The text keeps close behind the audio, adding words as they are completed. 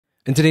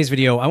In today's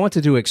video, I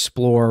wanted to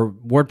explore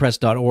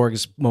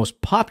WordPress.org's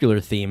most popular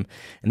theme,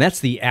 and that's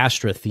the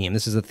Astra theme.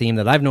 This is a theme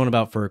that I've known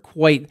about for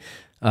quite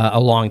a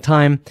long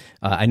time.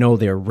 I know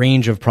their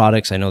range of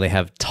products. I know they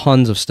have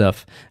tons of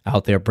stuff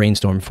out there,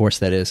 Brainstorm Force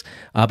that is,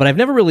 but I've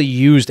never really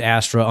used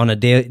Astra on a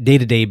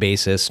day-to-day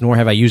basis, nor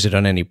have I used it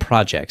on any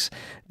projects.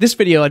 This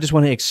video, I just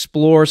want to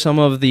explore some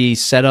of the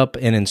setup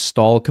and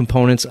install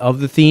components of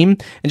the theme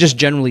and just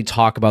generally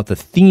talk about the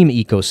theme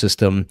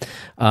ecosystem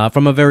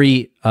from a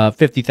very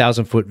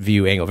 50,000-foot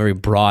view angle, very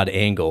broad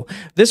angle.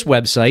 This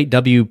website,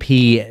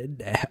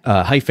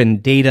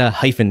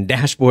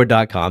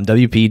 wp-data-dashboard.com,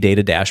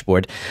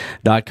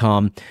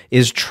 wp-data-dashboard.com,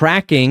 is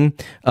tracking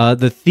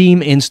the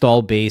theme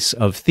install base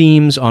of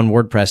themes on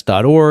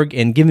WordPress.org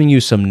and giving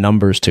you some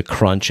numbers to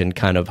crunch and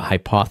kind of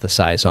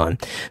hypothesize on.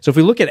 So if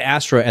we look at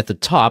Astra at the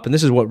top, and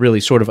this is what really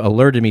sort of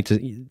alerted me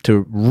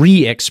to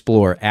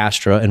re-explore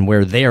Astra and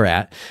where they're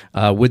at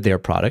with their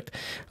product.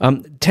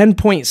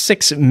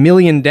 10.6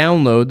 million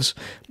downloads.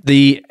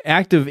 The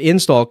active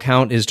install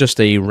count is just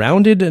a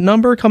rounded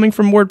number coming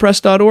from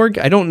WordPress.org.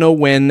 I don't know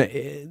when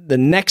the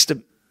next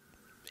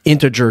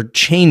integer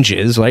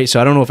changes, right?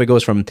 So I don't know if it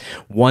goes from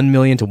 1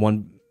 million to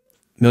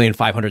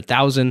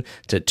 1,500,000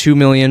 to 2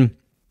 million.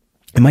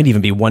 It might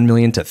even be 1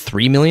 million to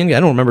 3 million.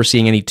 I don't remember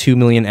seeing any 2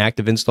 million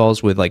active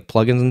installs with like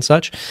plugins and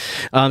such.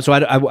 So I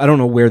don't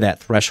know where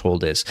that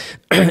threshold is.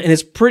 And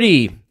it's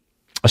pretty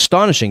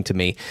astonishing to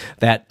me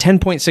that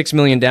 10.6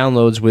 million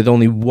downloads with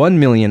only 1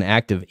 million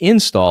active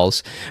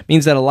installs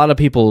means that a lot of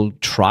people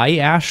try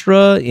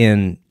Astra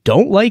and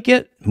don't like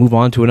it, move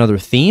on to another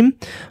theme,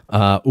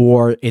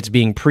 or it's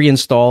being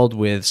pre-installed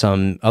with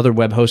some other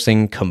web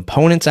hosting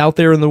components out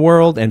there in the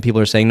world, and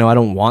people are saying, no, I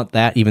don't want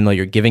that, even though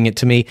you're giving it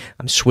to me.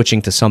 I'm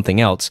switching to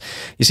something else.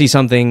 You see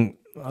something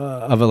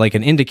like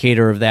an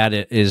indicator of that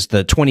is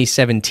the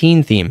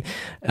 2017 theme,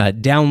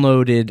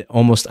 downloaded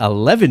almost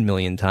 11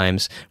 million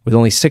times with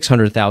only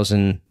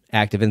 600,000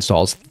 active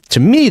installs. To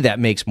me, that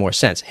makes more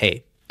sense.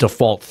 Hey,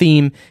 default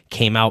theme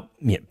came out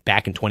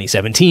back in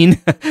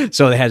 2017,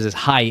 so it has this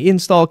high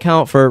install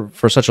count for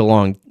such a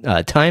long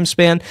time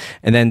span,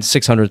 and then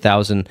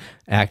 600,000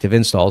 active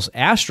installs.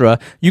 Astra,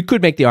 you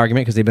could make the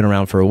argument because they've been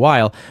around for a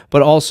while,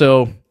 but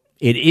also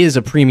it is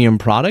a premium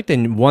product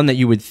and one that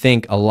you would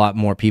think a lot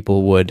more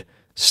people would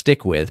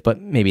stick with, but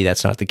maybe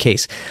that's not the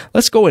case.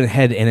 Let's go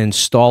ahead and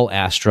install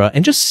Astra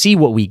and just see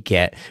what we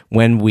get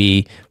when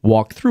we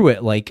walk through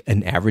it like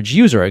an average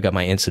user. I got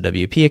my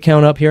InstaWP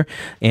account up here,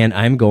 and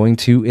I'm going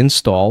to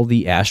install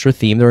the Astra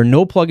theme. There are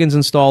no plugins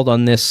installed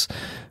on this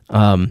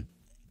temporary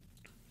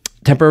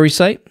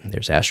site.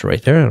 There's Astra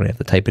right there. I don't have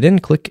to type it in.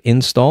 Click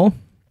install.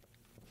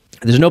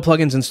 There's no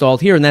plugins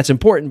installed here, and that's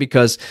important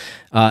because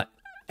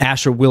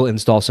Astra will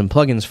install some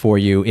plugins for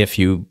you if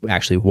you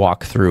actually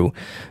walk through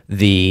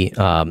the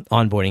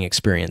onboarding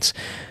experience.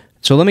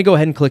 So let me go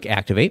ahead and click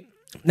activate.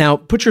 Now,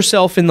 put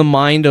yourself in the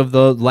mind of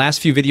the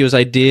last few videos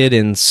I did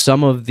and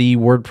some of the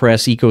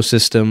WordPress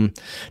ecosystem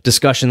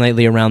discussion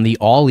lately around the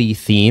Ollie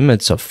theme.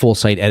 It's a full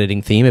site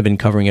editing theme. I've been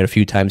covering it a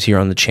few times here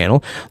on the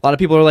channel. A lot of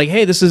people are like,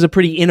 hey, this is a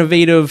pretty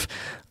innovative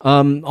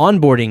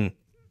onboarding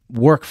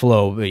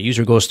workflow. The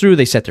user goes through,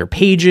 they set their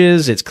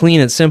pages, it's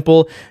clean, it's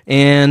simple,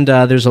 and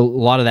there's a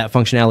lot of that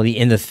functionality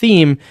in the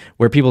theme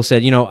where people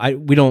said, you know,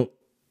 we don't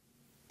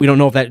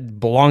know if that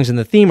belongs in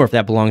the theme or if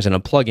that belongs in a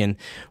plugin.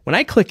 When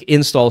I click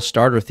install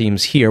starter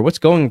themes here, what's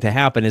going to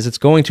happen is it's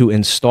going to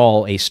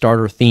install a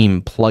starter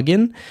theme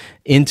plugin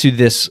into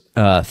this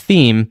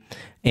theme,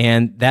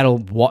 and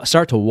that'll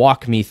start to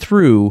walk me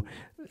through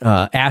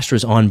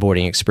Astra's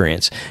onboarding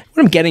experience.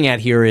 What I'm getting at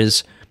here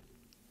is,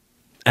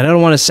 and I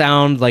don't want to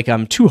sound like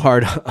I'm too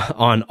hard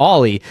on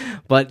Ollie,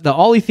 but the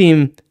Ollie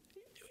theme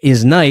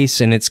is nice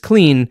and it's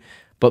clean,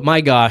 but my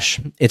gosh,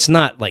 it's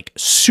not like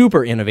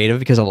super innovative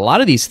because a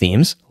lot of these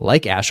themes,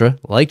 like Astra,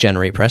 like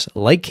GeneratePress,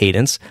 like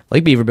Cadence,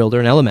 like Beaver Builder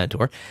and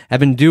Elementor, have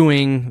been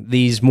doing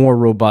these more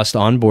robust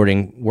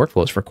onboarding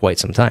workflows for quite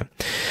some time.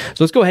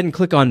 So let's go ahead and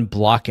click on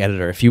Block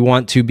Editor. If you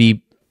want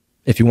to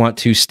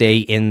stay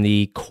in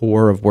the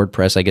core of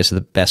WordPress, I guess is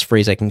the best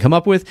phrase I can come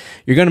up with,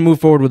 you're going to move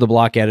forward with the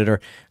block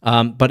editor.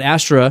 But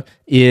Astra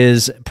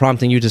is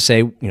prompting you to say,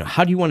 you know,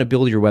 how do you want to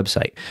build your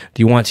website?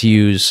 Do you want to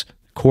use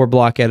Core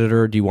Block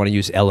Editor? Do you want to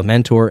use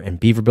Elementor and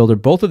Beaver Builder?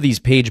 Both of these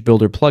page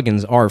builder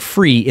plugins are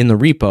free in the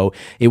repo.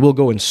 It will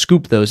go and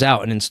scoop those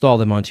out and install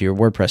them onto your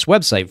WordPress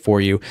website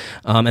for you.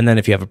 And then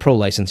if you have a pro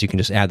license, you can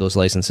just add those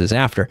licenses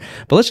after.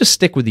 But let's just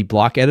stick with the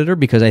block editor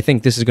because I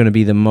think this is going to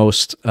be the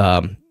most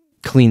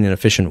clean and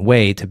efficient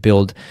way to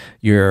build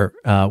your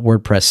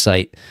WordPress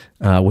site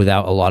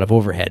without a lot of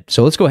overhead.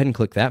 So let's go ahead and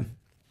click that.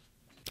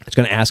 It's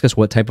going to ask us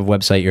what type of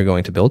website you're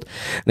going to build.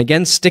 And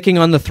again, sticking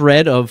on the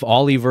thread of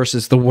Ollie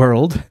versus the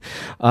world,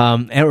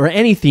 or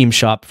any theme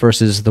shop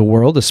versus the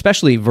world,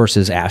 especially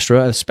versus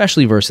Astra,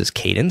 especially versus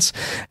Cadence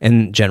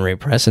and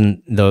GeneratePress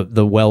and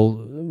the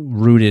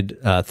well-rooted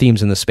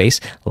themes in the space.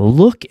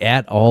 Look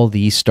at all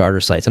these starter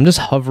sites. I'm just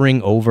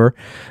hovering over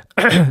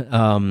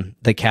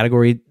the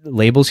category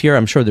labels here.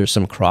 I'm sure there's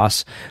some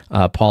cross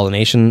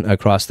pollination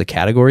across the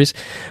categories,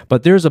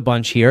 but there's a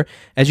bunch here.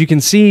 As you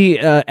can see,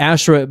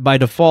 Astra by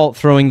default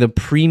throwing the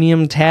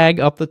premium tag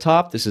up the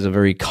top. This is a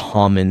very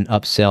common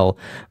upsell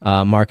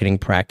marketing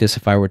practice.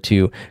 If I were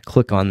to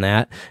click on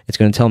that, it's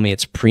going to tell me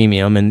it's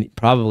premium, and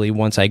probably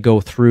once I go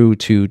through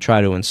to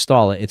try to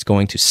install it, it's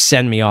going to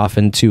send me off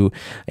into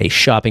a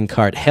shopping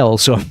cart hell.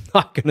 So I'm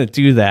not going to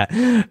do that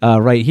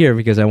right here,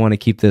 because I want to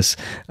keep this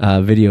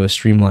video as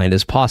streamlined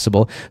as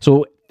possible.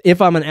 So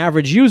if I'm an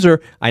average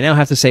user, I now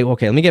have to say,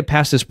 okay, let me get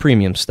past this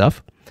premium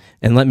stuff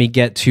and let me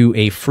get to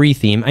a free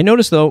theme. I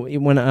notice though,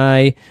 when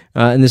I,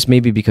 and this may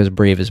be because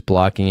Brave is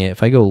blocking it,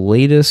 if I go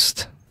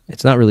latest,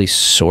 it's not really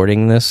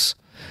sorting this.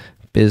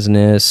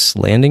 Business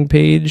landing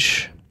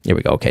page. Here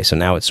we go. Okay, so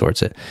now it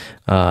sorts it.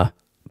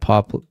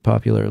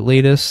 Popular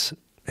latest.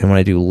 And when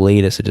I do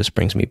latest, it just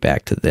brings me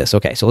back to this.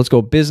 Okay, so let's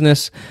go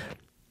business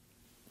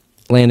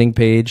landing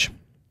page.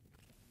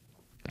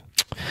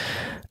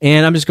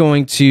 And I'm just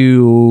going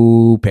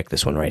to pick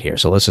this one right here.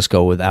 So let's just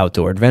go with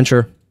outdoor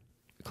adventure.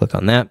 Click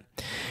on that.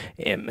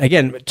 And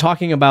again,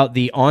 talking about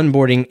the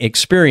onboarding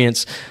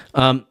experience,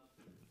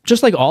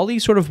 just like Ollie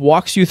sort of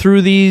walks you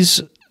through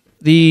these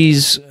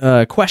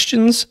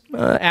questions,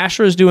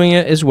 Astra is doing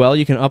it as well.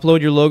 You can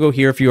upload your logo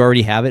here if you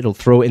already have it. It'll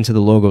throw it into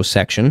the logo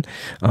section.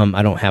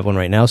 I don't have one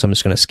right now, so I'm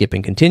just going to skip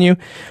and continue.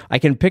 I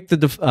can pick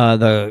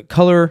the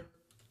color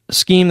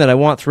scheme that I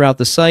want throughout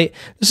the site.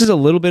 This is a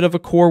little bit of a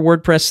core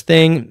WordPress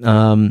thing.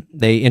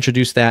 They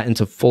introduced that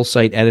into full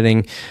site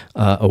editing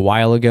a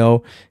while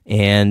ago,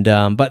 and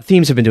but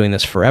themes have been doing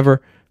this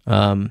forever.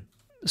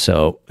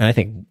 So, and I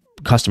think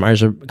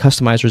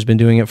Customizer has been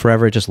doing it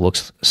forever. It just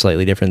looks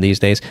slightly different these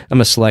days. I'm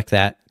gonna select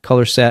that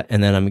color set,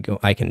 and then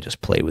I can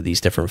just play with these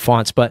different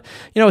fonts. But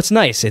you know, it's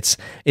nice. It's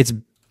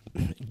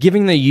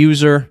giving the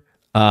user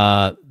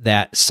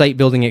that site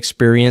building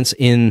experience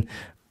in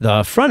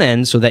the front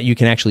end, so that you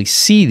can actually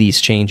see these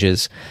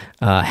changes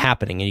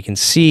happening, and you can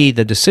see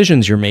the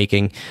decisions you're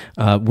making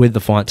with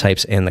the font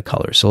types and the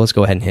colors. So let's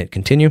go ahead and hit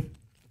continue.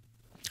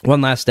 One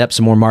last step,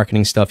 some more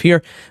marketing stuff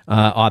here.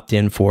 Opt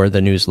in for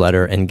the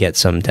newsletter and get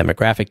some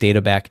demographic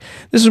data back.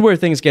 This is where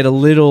things get a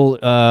little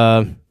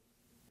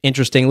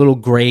interesting, little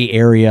gray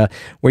area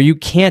where you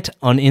can't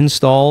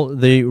uninstall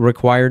the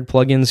required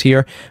plugins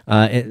here.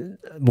 It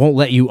won't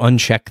let you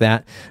uncheck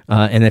that.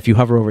 And if you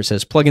hover over, it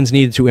says plugins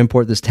needed to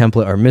import this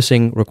template are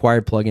missing.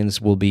 Required plugins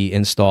will be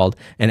installed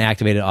and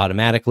activated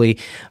automatically.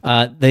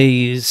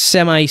 The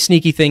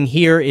semi-sneaky thing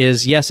here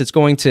is, yes, it's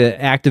going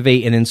to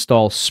activate and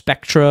install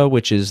Spectra,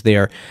 which is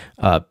their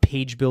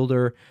page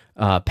builder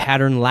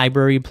pattern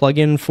library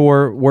plugin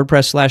for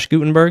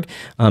WordPress/Gutenberg.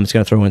 It's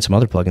going to throw in some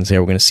other plugins there.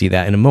 We're going to see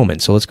that in a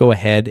moment. So let's go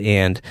ahead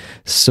and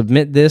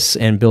submit this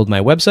and build my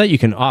website. You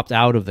can opt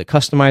out of the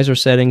customizer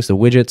settings, the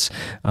widgets,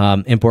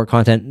 import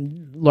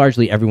content.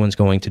 Largely everyone's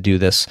going to do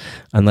this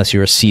unless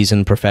you're a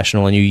seasoned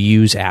professional and you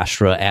use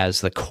Astra as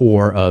the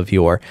core of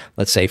your,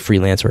 let's say,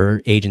 freelancer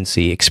or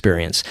agency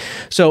experience.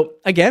 So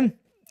again,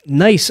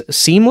 nice,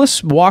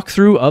 seamless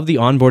walkthrough of the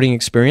onboarding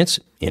experience.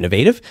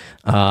 Innovative.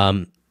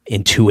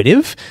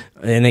 Intuitive,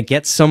 and it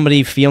gets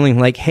somebody feeling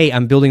like, hey,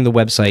 I'm building the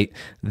website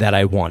that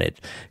I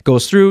wanted.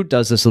 Goes through,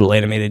 does this little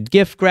animated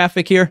GIF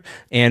graphic here,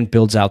 and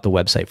builds out the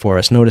website for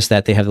us. Notice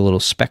that they have the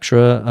little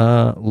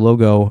Spectra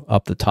logo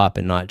up the top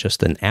and not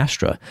just an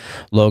Astra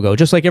logo.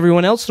 Just like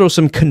everyone else, throw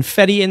some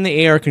confetti in the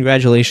air.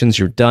 Congratulations,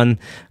 you're done.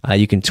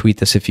 You can tweet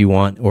this if you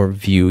want or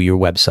view your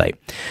website.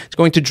 It's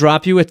going to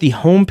drop you at the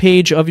home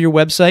page of your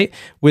website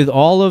with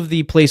all of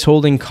the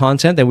placeholding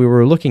content that we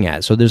were looking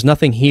at. So there's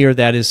nothing here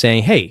that is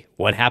saying, hey,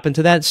 what happened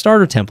to that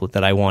starter template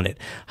that I wanted?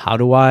 How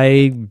do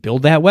I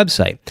build that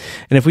website?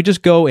 And if we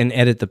just go and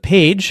edit the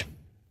page,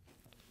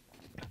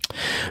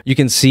 you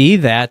can see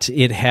that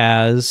it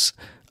has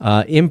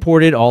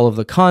imported all of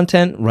the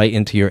content right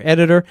into your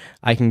editor.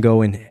 I can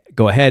go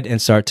ahead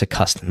and start to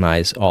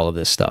customize all of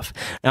this stuff.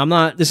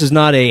 Now, this is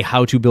not a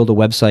how to build a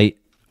website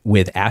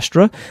with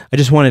Astra. I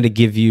just wanted to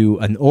give you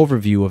an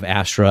overview of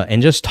Astra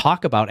and just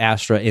talk about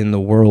Astra in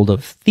the world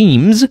of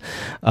themes,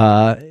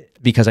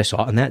 because I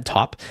saw on that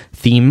top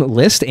theme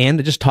list,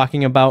 and just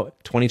talking about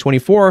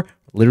 2024,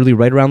 literally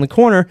right around the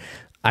corner,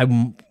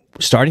 I'm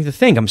starting to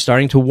think, I'm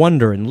starting to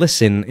wonder and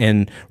listen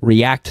and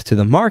react to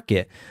the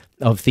market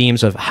of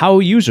themes of how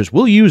users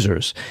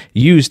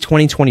use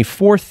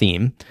 2024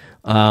 theme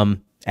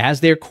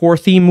as their core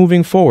theme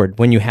moving forward.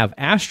 When you have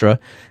Astra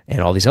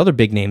and all these other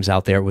big names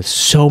out there with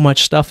so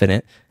much stuff in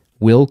it,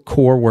 will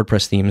core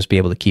WordPress themes be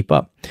able to keep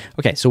up?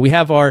 Okay, so we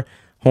have our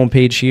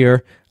homepage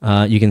here.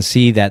 You can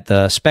see that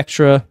the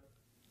Spectra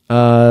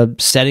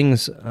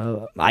settings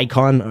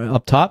icon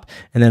up top,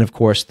 and then of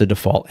course the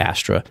default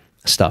Astra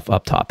stuff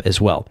up top as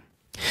well.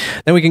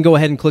 Then we can go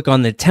ahead and click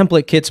on the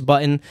template kits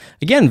button.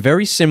 Again,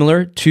 very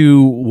similar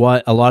to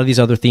what a lot of these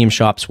other theme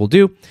shops will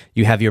do.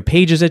 You have your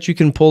pages that you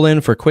can pull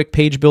in for quick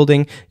page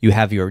building. You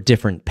have your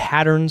different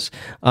patterns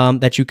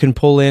that you can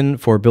pull in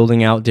for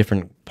building out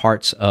different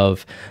parts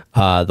of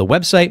the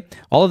website.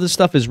 All of this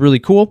stuff is really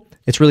cool.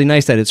 It's really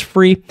nice that it's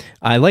free.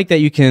 I like that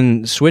you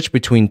can switch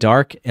between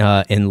dark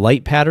and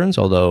light patterns,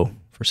 although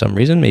for some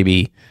reason,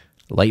 maybe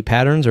light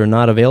patterns are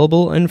not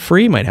available and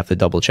free. Might have to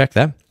double check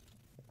that.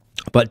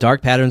 But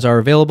dark patterns are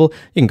available.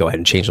 You can go ahead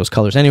and change those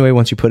colors anyway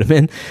once you put them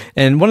in.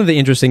 And one of the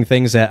interesting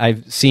things that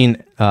I've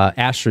seen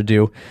Astra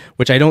do,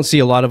 which I don't see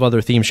a lot of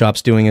other theme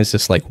shops doing, is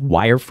this like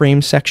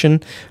wireframe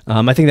section.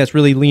 I think that's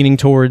really leaning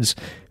towards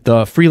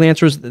the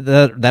freelancers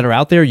that are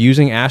out there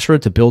using Astra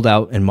to build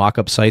out and mock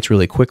up sites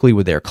really quickly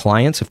with their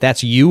clients. If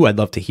that's you, I'd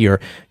love to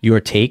hear your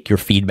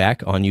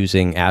feedback on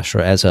using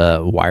Astra as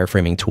a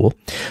wireframing tool.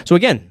 So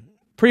again,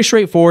 pretty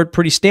straightforward,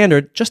 pretty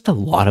standard, just a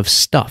lot of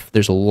stuff.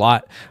 There's a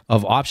lot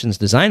of options,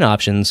 design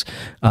options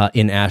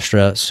in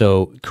Astra,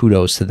 so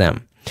kudos to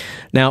them.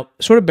 Now,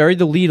 sort of buried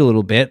the lead a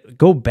little bit,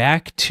 go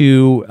back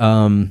to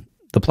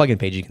the plugin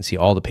page. You can see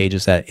all the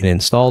pages that it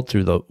installed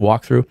through the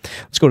walkthrough.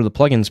 Let's go to the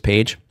plugins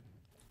page.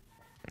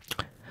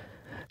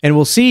 And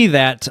we'll see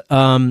that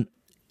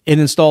it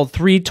installed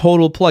 3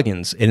 total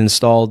plugins. It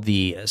installed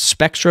the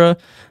Spectra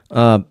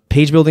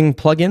page building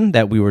plugin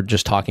that we were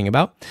just talking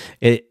about.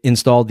 It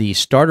installed the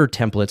starter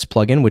templates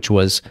plugin, which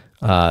was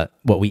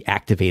what we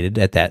activated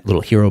at that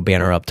little hero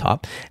banner up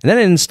top. And then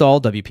it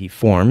installed WP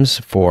Forms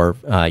for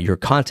your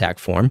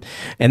contact form.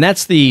 And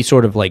that's the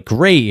sort of like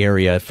gray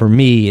area for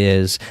me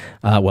is,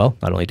 well,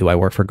 not only do I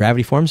work for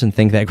Gravity Forms and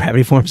think that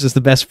Gravity Forms is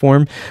the best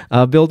form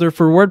builder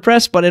for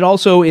WordPress, but it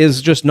also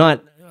is just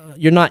not,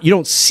 you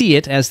don't see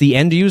it as the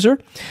end user.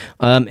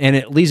 And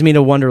it leads me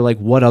to wonder like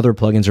what other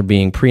plugins are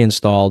being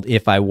pre-installed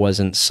if I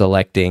wasn't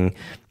selecting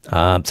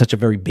such a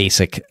very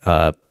basic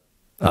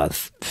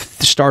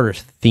starter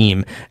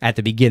theme at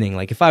the beginning.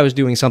 Like if I was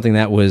doing something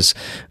that was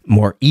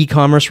more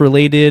e-commerce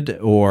related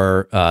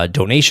or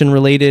donation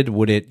related,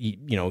 would it,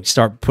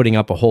 start putting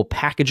up a whole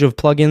package of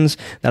plugins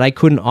that I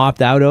couldn't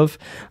opt out of?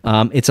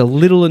 It's a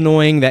little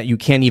annoying that you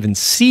can't even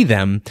see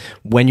them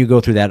when you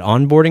go through that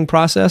onboarding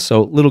process.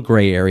 So little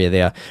gray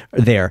area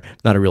there.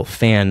 Not a real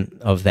fan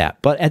of that.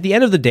 But at the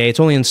end of the day, it's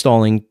only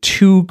installing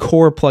 2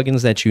 core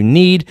plugins that you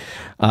need.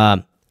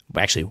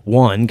 Actually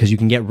 1, because you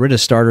can get rid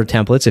of starter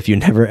templates if you're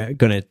never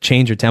going to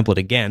change your template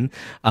again,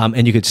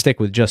 and you could stick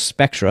with just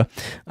Spectra,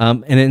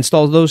 and it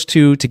installs those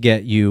 2 to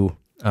get you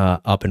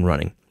up and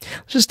running.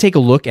 Let's just take a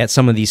look at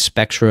some of these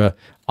Spectra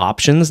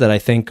options that I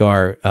think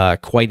are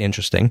quite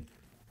interesting.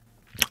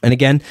 And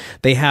again,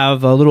 they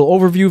have a little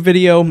overview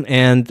video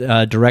and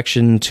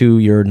direction to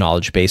your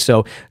knowledge base.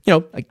 So,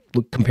 like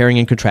comparing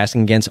and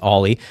contrasting against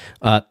Ollie,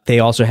 they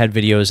also had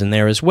videos in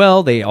there as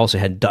well. They also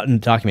had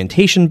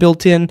documentation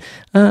built in.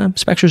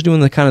 Spectra's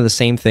doing kind of the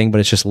same thing, but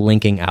it's just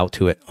linking out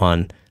to it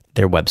on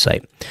their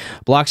website.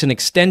 Blocks and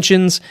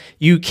extensions,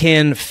 you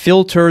can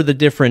filter the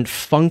different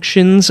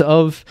functions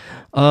of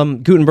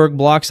Gutenberg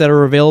blocks that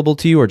are available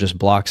to you, or just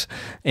blocks,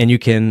 and you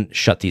can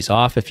shut these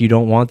off if you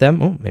don't want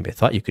them. Oh, maybe I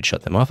thought you could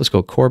shut them off. Let's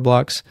go core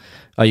blocks.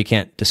 Oh, you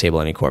can't disable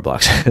any core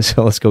blocks.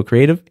 So let's go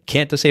creative.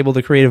 Can't disable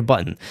the creative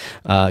button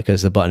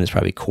because the button is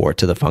probably core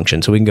to the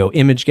function. So we can go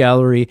image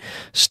gallery,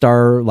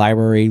 star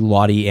library,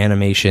 Lottie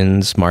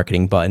animations,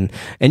 marketing button,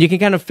 and you can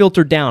kind of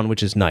filter down,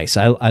 which is nice.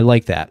 I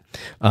like that.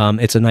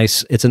 It's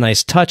a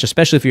nice touch,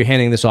 especially if you're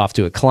handing this off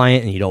to a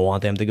client and you don't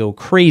want them to go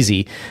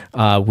crazy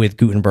with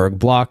Gutenberg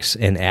blocks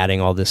and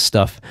adding all this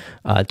stuff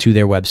to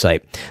their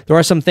website. There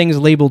are some things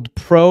labeled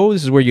Pro.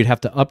 This is where you'd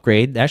have to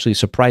upgrade. Actually,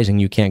 surprising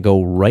you can't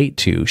go right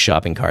to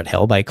shopping cart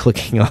hell by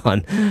clicking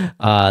on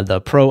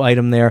the Pro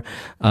item there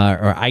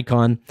or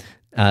icon.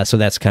 So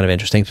that's kind of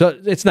interesting. So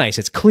it's nice.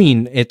 It's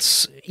clean.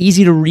 It's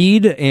easy to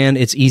read and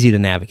it's easy to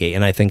navigate.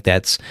 And I think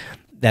that's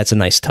a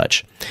nice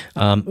touch.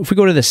 If we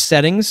go to the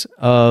settings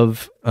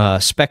of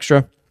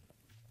Spectra,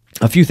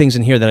 a few things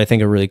in here that I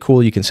think are really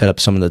cool. You can set up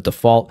some of the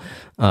default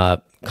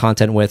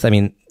content with. I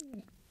mean,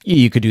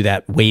 you could do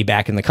that way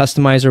back in the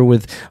customizer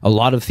with a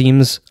lot of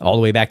themes, all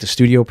the way back to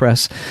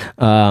StudioPress.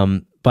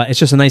 But it's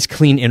just a nice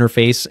clean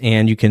interface,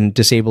 and you can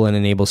disable and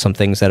enable some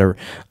things that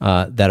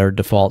are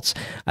defaults.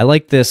 I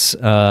like this.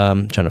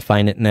 I'm trying to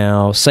find it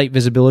now. Site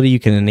visibility. You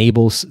can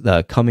enable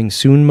the coming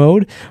soon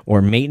mode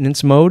or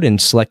maintenance mode,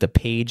 and select a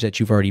page that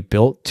you've already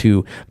built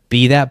to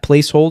be that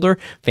placeholder.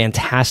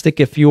 Fantastic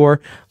if you're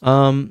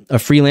a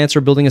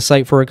freelancer building a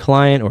site for a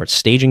client or a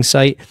staging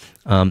site.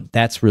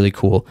 That's really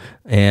cool,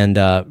 and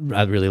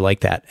I really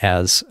like that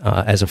as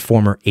a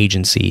former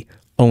agency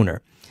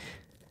owner.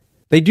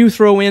 They do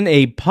throw in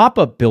a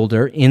pop-up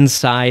builder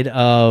inside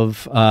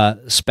of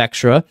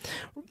Spectra,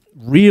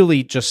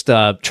 really just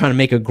trying to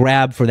make a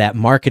grab for that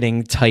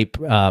marketing type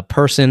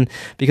person,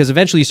 because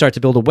eventually you start to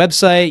build a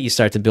website, you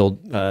start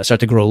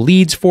to grow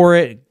leads for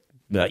it,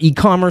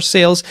 e-commerce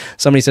sales.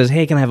 Somebody says,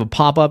 hey, can I have a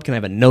pop-up? Can I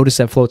have a notice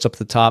that floats up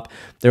the top?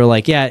 They're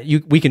like, yeah,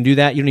 we can do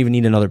that. You don't even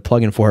need another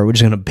plugin for it. We're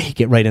just going to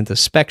bake it right into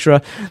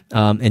Spectra,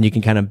 and you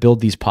can kind of build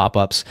these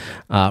pop-ups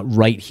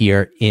right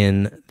here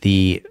in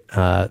the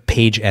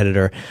page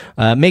editor.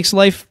 Makes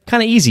life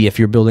kind of easy if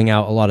you're building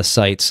out a lot of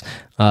sites,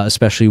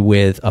 especially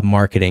with a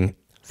marketing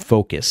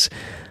focus.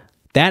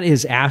 that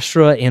is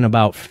Astra in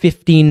about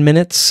 15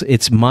 minutes.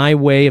 It's my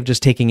way of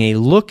just taking a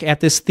look at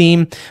this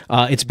theme.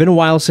 It's been a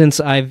while since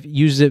I've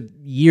used it.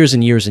 Years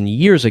and years and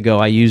years ago,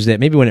 I used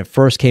it maybe when it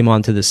first came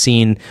onto the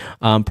scene,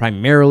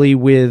 primarily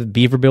with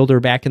Beaver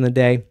Builder back in the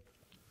day.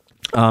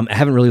 I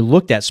haven't really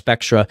looked at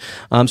Spectra,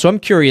 so I'm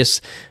curious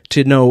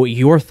to know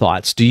your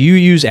thoughts. Do you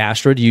use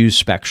Astra? Do you use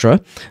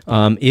Spectra?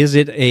 Is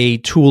it a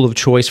tool of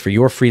choice for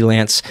your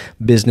freelance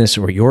business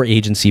or your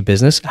agency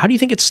business? How do you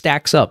think it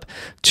stacks up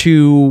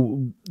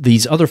to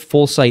these other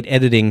full site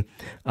editing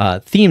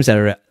themes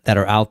that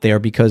are out there?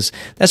 Because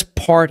that's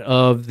part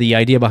of the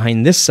idea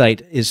behind this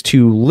site, is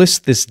to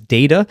list this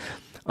data.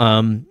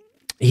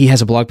 He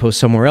has a blog post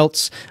somewhere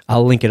else.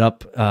 I'll link it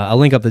up. I'll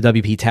link up the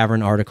WP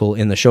Tavern article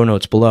in the show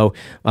notes below.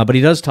 But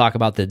he does talk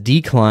about the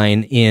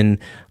decline in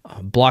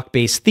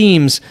block-based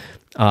themes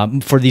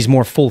for these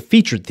more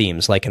full-featured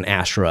themes like an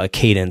Astra, a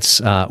Cadence,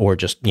 or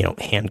just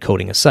hand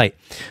coding a site.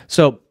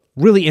 So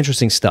really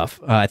interesting stuff.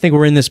 I think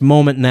we're in this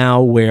moment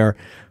now where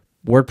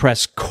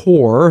WordPress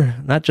core,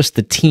 not just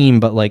the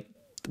team, but like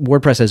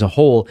WordPress as a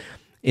whole,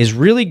 is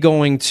really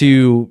going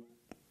to.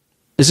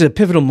 This is a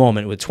pivotal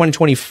moment with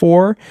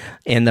 2024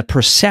 and the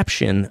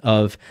perception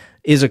of,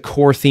 is a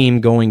core theme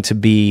going to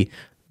be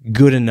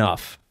good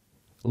enough,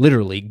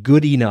 literally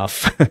good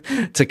enough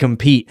to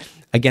compete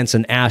against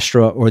an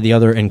Astra or the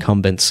other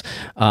incumbents,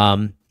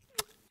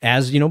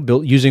 as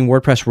built using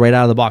WordPress right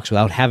out of the box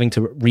without having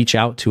to reach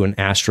out to an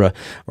Astra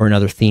or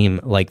another theme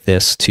like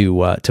this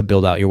to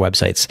build out your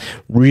websites.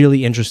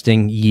 Really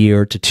interesting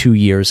year to 2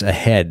 years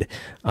ahead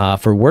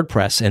for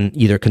WordPress, and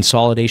either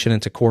consolidation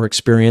into core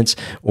experience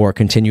or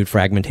continued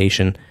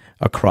fragmentation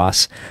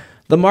across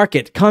the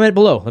market. Comment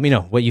below. Let me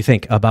know what you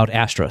think about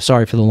Astra.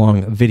 Sorry for the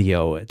long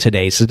video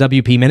today. So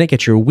WP Minute,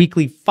 get your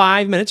weekly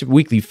 5 minutes,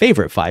 weekly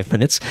favorite 5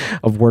 minutes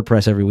of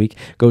WordPress every week.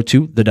 Go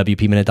to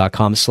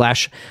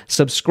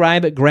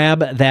thewpminute.com/subscribe. Grab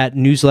that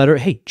newsletter.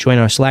 Hey, join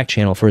our Slack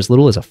channel for as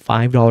little as a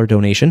 $5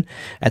 donation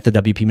at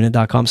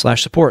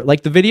thewpminute.com/support.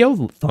 Like the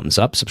video, thumbs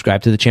up,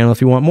 subscribe to the channel if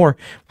you want more.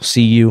 We'll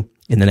see you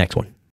in the next one.